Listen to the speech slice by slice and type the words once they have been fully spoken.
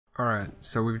Alright,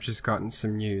 so we've just gotten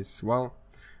some news. Well,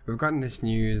 we've gotten this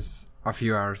news a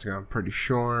few hours ago, I'm pretty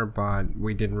sure, but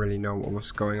we didn't really know what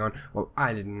was going on. Well,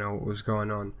 I didn't know what was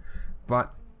going on.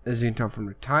 But, as you can tell from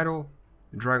the title,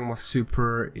 Dragon Ball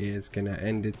Super is gonna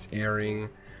end its airing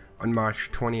on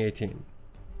March 2018.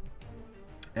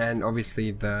 And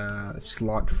obviously the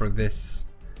slot for this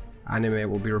anime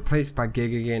will be replaced by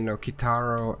Gegege No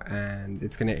Kitaro, and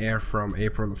it's gonna air from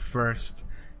April the 1st.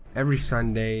 Every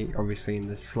Sunday, obviously in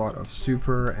the slot of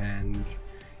Super, and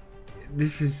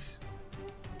this is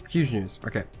huge news.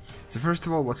 Okay, so first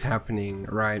of all, what's happening,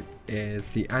 right,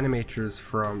 is the animators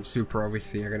from Super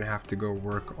obviously are gonna have to go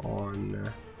work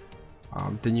on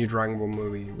the new Dragon Ball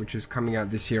movie, which is coming out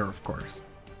this year, of course.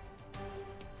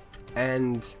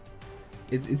 And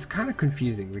it's kind of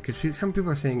confusing because some people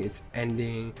are saying it's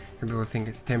ending, some people think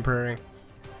it's temporary.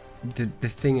 The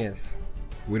thing is,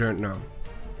 we don't know.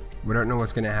 We don't know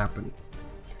what's gonna happen.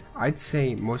 I'd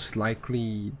say most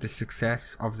likely the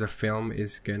success of the film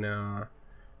is gonna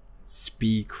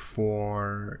speak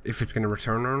for if it's gonna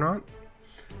return or not.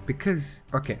 Because,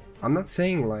 okay, I'm not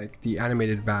saying like the anime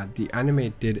did bad. The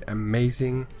anime did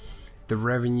amazing. The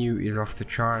revenue is off the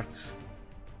charts.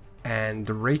 And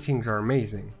the ratings are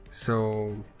amazing.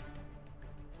 So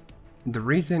the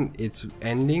reason it's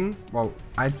ending, well,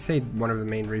 I'd say one of the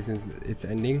main reasons it's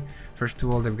ending, first of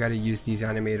all, they've got to use these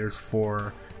animators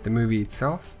for the movie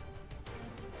itself,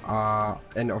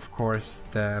 and of course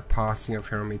the passing of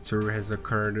Hiromitsu has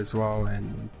occurred as well,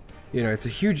 and you know, it's a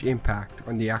huge impact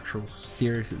on the actual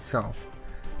series itself.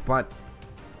 But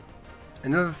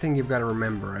another thing you've got to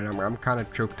remember, and I'm kind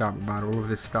of choked up about all of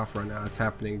this stuff right now that's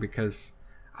happening, because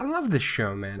I love this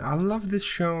show, man. I love this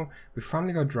show. We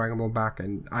finally got Dragon Ball back,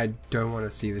 and I don't want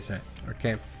to see this end,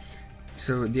 okay?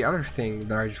 So the other thing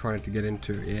that I just wanted to get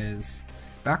into is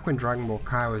back when Dragon Ball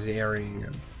Kai was airing,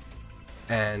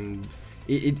 and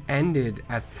it ended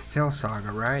at the Cell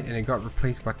Saga, right? And it got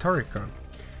replaced by Toriko.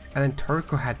 And then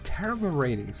Toriko had terrible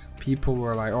ratings. People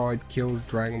were like, oh, it killed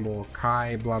Dragon Ball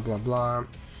Kai, blah blah blah.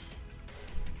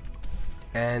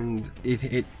 And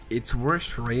its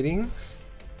worst ratings,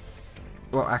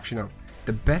 well, actually no,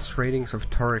 the best ratings of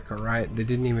Toriko, right, they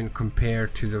didn't even compare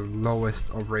to the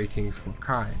lowest of ratings for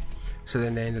Kai. So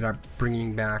then they ended up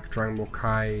bringing back Dragon Ball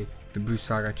Kai, the Buu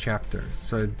Saga chapters,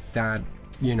 so that,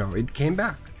 you know, it came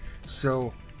back.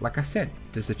 So like I said,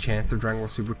 there's a chance of Dragon Ball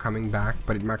Super coming back,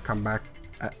 but it might come back,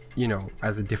 you know,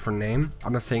 as a different name.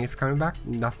 I'm not saying it's coming back,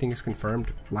 nothing is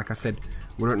confirmed. Like I said,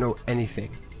 we don't know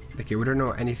anything. Okay, we don't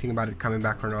know anything about it coming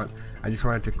back or not. I just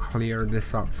wanted to clear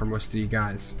this up for most of you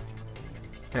guys.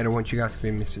 I don't want you guys to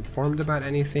be misinformed about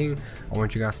anything. I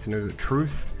want you guys to know the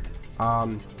truth.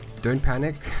 Don't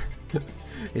panic.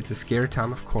 It's a scary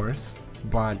time, of course,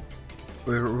 but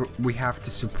we have to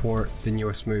support the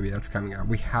newest movie that's coming out.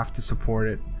 We have to support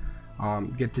it.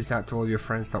 Get this out to all of your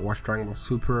friends that watch Dragon Ball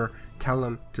Super. Tell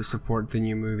them to support the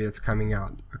new movie that's coming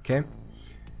out, okay?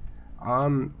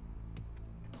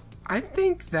 I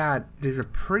think that there's a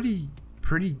pretty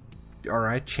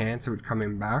alright chance of it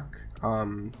coming back.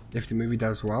 If the movie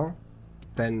does well,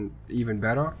 then even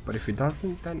better, but if it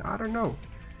doesn't, then I don't know.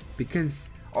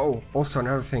 Because, oh, also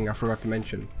another thing I forgot to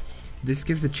mention, this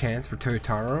gives a chance for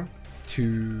Toyotaro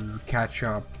to catch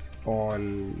up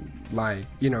on, like,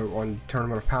 you know, on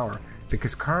Tournament of Power,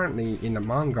 because currently in the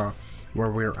manga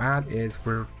where we're at is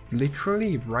we're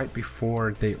literally right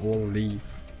before they all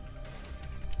leave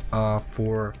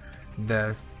for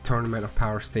the Tournament of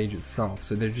Power stage itself,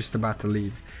 so they're just about to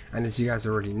leave. And as you guys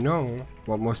already know,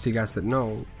 well, most of you guys that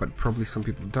know, but probably some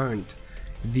people don't,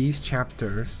 these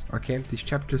chapters, okay, these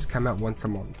chapters come out once a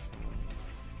month,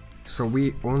 so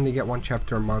we only get one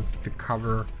chapter a month to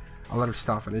cover a lot of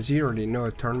stuff. And as you already know,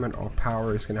 Tournament of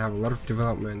Power is going to have a lot of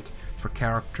development for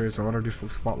characters, a lot of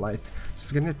different spotlights, so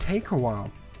it's going to take a while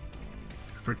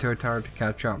for Totaro to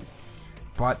catch up.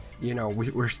 But, you know,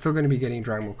 we're still going to be getting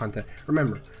Dragon Ball content.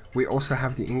 Remember, we also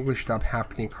have the English dub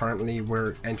happening currently.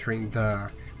 We're entering the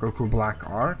Goku Black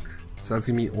arc, so that's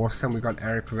going to be awesome. We got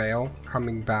Eric Vale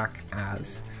coming back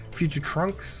as Future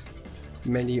Trunks.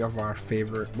 Many of our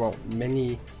favorite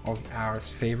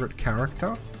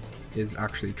character is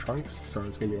actually Trunks, so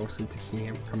it's going to be awesome to see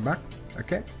him come back,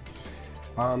 okay?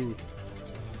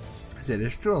 So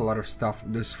there's still a lot of stuff.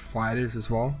 There's fighters as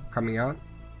well coming out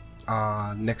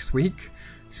next week,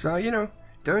 so, you know,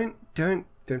 don't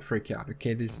freak out,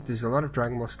 okay? There's a lot of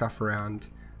Dragon Ball stuff around.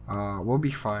 We'll be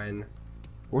fine.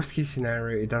 Worst case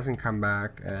scenario, it doesn't come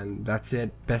back, and that's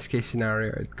it. Best case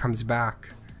scenario, it comes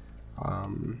back.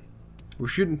 We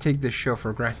shouldn't take this show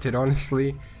for granted,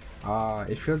 honestly.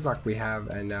 It feels like we have,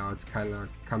 and now it's kind of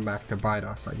come back to bite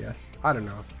us, I guess. I don't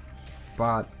know,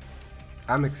 but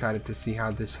I'm excited to see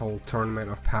how this whole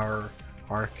Tournament of Power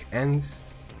arc ends.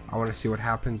 I want to see what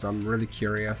happens. I'm really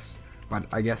curious, but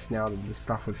I guess now that the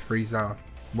stuff with Frieza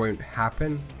won't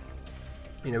happen,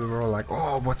 you know, we were all like,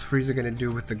 oh, what's Frieza gonna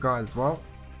do with the gods? Well,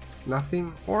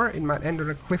 nothing, or it might end on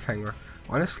a cliffhanger.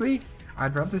 Honestly,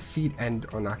 I'd rather see it end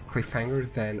on a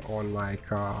cliffhanger than on like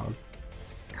kind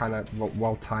of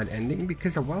well-tied ending,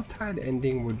 because a well-tied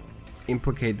ending would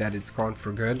implicate that it's gone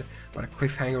for good, but a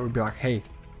cliffhanger would be like, hey,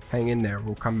 hang in there,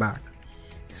 we'll come back.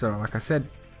 So like I said,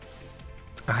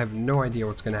 I have no idea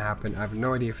what's going to happen. I have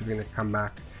no idea if it's going to come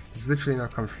back. There's literally no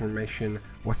confirmation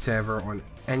whatsoever on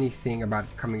anything about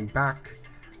it coming back.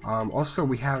 Also,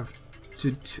 we have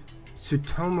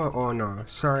Tsutomu Ono,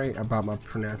 sorry about my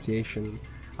pronunciation,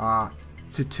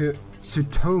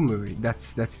 Tsutomu,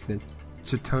 that's his name.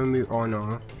 Tsutomu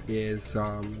Ono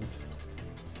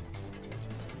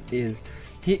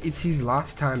it's his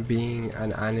last time being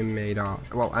an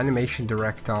animation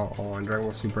director on Dragon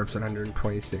Ball Super episode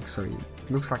 126, so it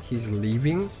looks like he's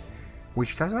leaving,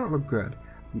 which does not look good.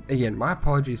 Again, my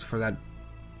apologies for that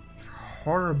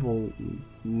horrible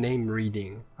name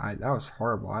reading. That was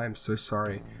horrible. I am so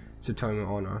sorry, Tsutomu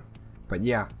Ono. But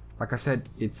yeah, like I said,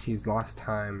 it's his last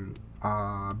time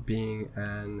being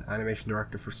an animation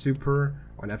director for Super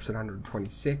on episode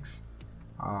 126.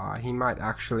 He might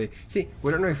actually see,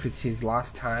 we don't know if it's his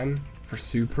last time for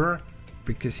Super,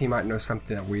 because he might know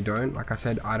something that we don't. Like I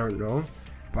said, I don't know,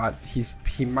 but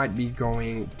he might be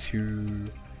going to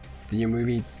the new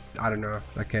movie. I don't know.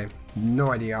 Okay,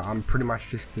 no idea. I'm pretty much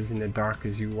just as in the dark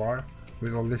as you are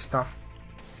with all this stuff.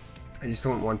 I just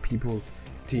don't want people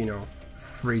to, you know,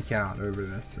 freak out over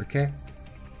this. Okay,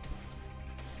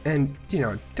 and you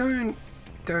know, don't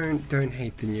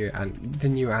hate the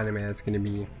new anime that's gonna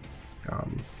be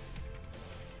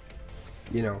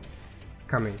you know,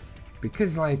 coming,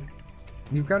 because like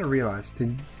you've got to realize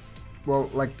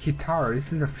like Kitaro,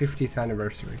 this is the 50th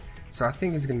anniversary, so I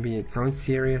think it's gonna be its own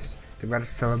series. They've got to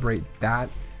celebrate that,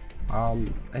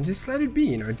 and just let it be.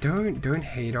 You know, don't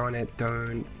hate on it.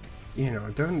 Don't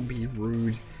be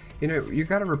rude. You know, you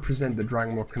got to represent the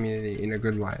Dragon Ball community in a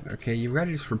good light. Okay, you've got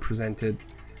to just represent it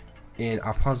in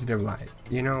a positive light.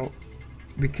 You know,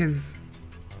 because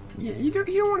you don't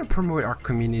want to promote our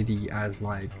community as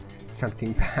like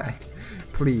something bad.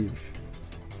 Please,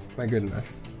 my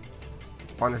goodness.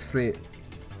 Honestly,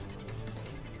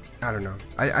 I don't know.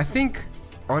 I think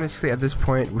honestly at this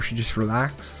point we should just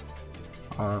relax.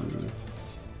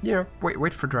 You know,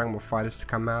 wait for Dragon Ball FighterZ to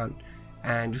come out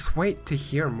and just wait to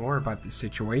hear more about the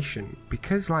situation,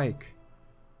 because like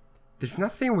there's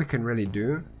nothing we can really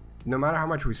do. No matter how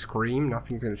much we scream,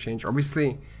 nothing's gonna change.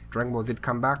 Obviously, Dragon Ball did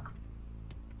come back.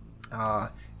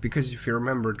 Because if you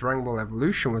remember, Dragon Ball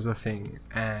Evolution was a thing,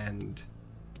 and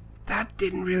that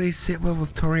didn't really sit well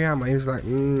with Toriyama. He was like,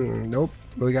 nope,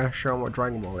 we gotta show him what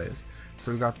Dragon Ball is.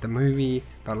 So we got the movie,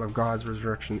 Battle of Gods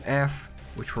Resurrection F,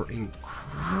 which were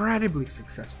incredibly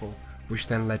successful, which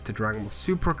then led to Dragon Ball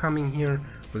Super coming here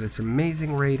with its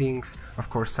amazing ratings. Of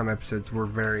course, some episodes were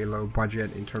very low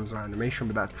budget in terms of animation,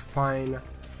 but that's fine.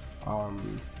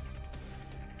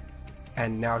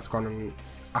 And now it's gone on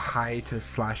a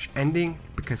hiatus / ending,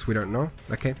 because we don't know.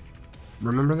 Okay,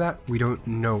 remember that, we don't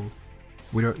know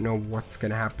what's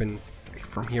gonna happen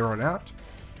from here on out.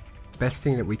 Best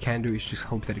thing that we can do is just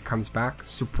hope that it comes back,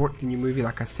 support the new movie.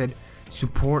 Like I said,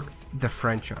 support the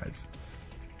franchise,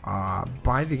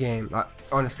 buy the game.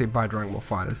 Honestly, buy Dragon Ball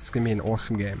FighterZ. It's gonna be an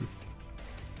awesome game.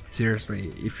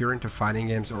 Seriously, if you're into fighting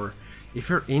games, or if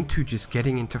you're into just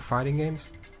getting into fighting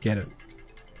games, get it.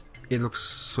 It looks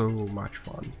so much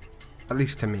fun. At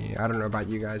least to me. I don't know about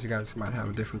you guys. You guys might have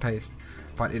a different taste,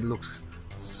 but it looks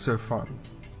so fun.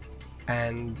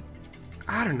 And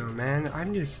I don't know, man.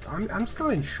 I'm still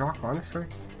in shock, honestly.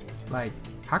 Like,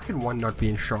 how can one not be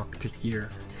in shock to hear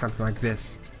something like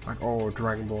this? Like, oh,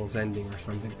 Dragon Ball's ending or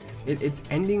something. It's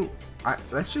ending.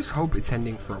 Let's just hope it's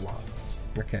ending for a while.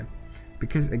 Okay,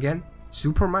 because again,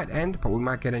 Super might end, but we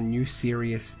might get a new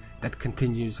series that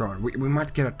continues on. We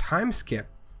might get a time skip,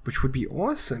 which would be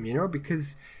awesome, you know,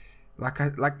 because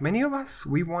like many of us,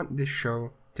 we want this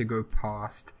show to go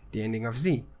past the ending of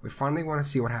Z. We finally want to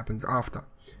see what happens after.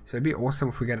 So it'd be awesome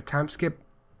if we get a time skip,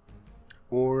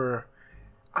 or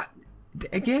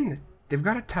again, they've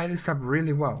got to tie this up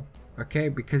really well, okay?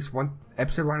 Because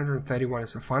episode 131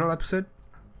 is the final episode.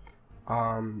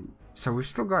 So we've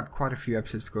still got quite a few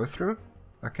episodes to go through.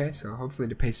 Okay, so hopefully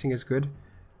the pacing is good.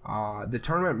 The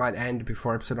tournament might end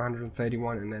before episode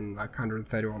 131, and then like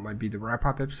 131 might be the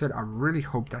wrap-up episode. I really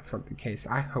hope that's not the case.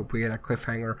 I hope we get a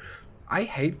cliffhanger. I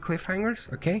hate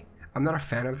cliffhangers, okay? I'm not a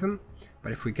fan of them,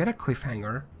 but if we get a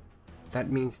cliffhanger,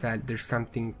 that means that there's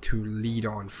something to lead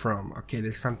on from. Okay,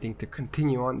 there's something to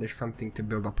continue on, there's something to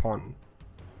build upon.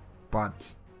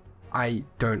 But I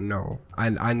don't know.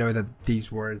 I know that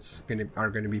these words are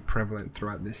gonna be prevalent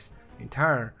throughout this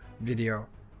entire video,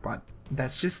 but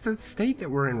that's just the state that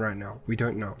we're in right now. We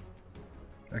don't know.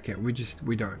 Okay, we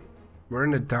don't. We're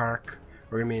in the dark.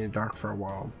 We're gonna be in the dark for a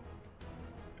while.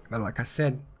 But like I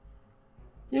said,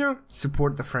 you know,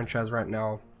 support the franchise right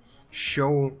now.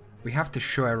 We have to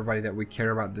show everybody that we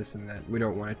care about this and that we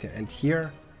don't want it to end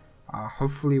here.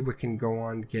 Hopefully we can go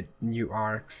on, get new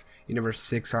arcs, Universe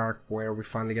 6 arc, where we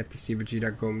finally get to see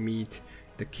Vegeta go meet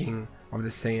the king of the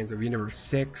Saiyans of Universe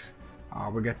 6.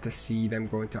 We get to see them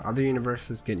go into other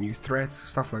universes, get new threats,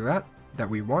 stuff like that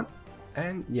we want.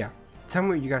 And yeah, tell me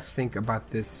what you guys think about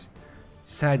this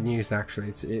sad news. Actually,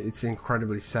 it's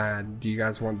incredibly sad. Do you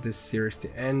guys want this series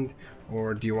to end,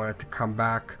 or do you want it to come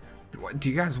back? Do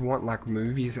you guys want like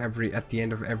movies at the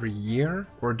end of every year,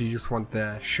 or do you just want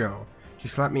the show?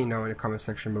 Just let me know in the comment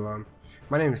section below.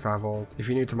 My name is iVolt. If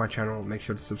you're new to my channel, make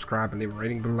sure to subscribe and leave a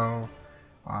rating below.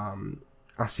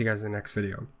 I'll see you guys in the next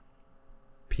video.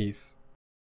 Peace.